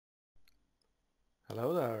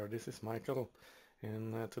Hello there, this is Michael.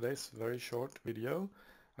 In today's very short video,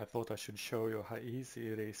 I thought I should show you how easy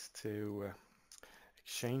it is to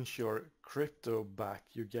exchange your crypto back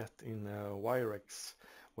you get in Wirex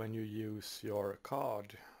when you use your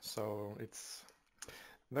card. So it's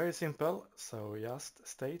very simple, so just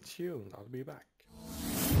stay tuned, I'll be back.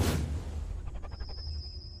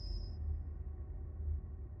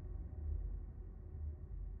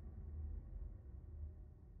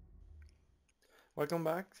 Welcome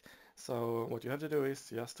back. So what you have to do is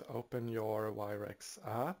just open your Wirex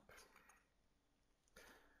app,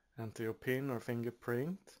 enter your PIN or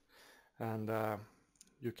fingerprint, and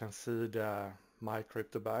you can see my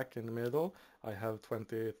Cryptoback in the middle. I have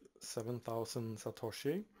 27,000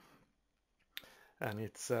 Satoshi, and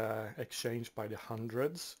it's exchanged by the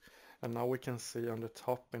hundreds. And now we can see on the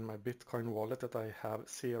top in my Bitcoin wallet that I have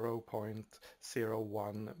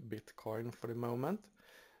 0.01 Bitcoin for the moment.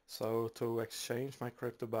 So to exchange my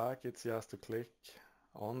Cryptoback, it's just to click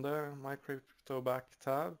on the my Cryptoback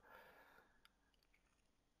tab,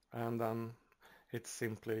 and then it's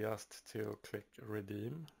simply just to click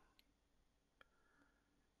redeem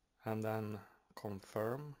and then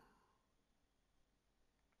confirm,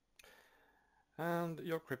 and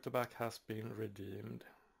your Cryptoback has been redeemed.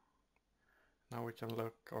 Now we can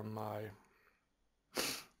look on my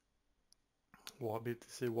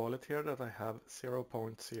BTC wallet here that I have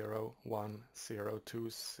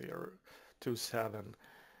 0.010027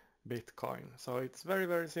 Bitcoin. So it's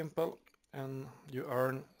very simple, and you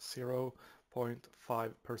earn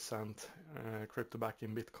 0.5% Cryptoback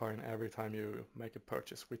in Bitcoin every time you make a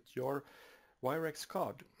purchase with your Wirex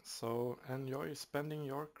card. So enjoy spending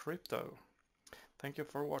your crypto. Thank you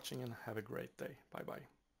for watching and have a great day. Bye bye.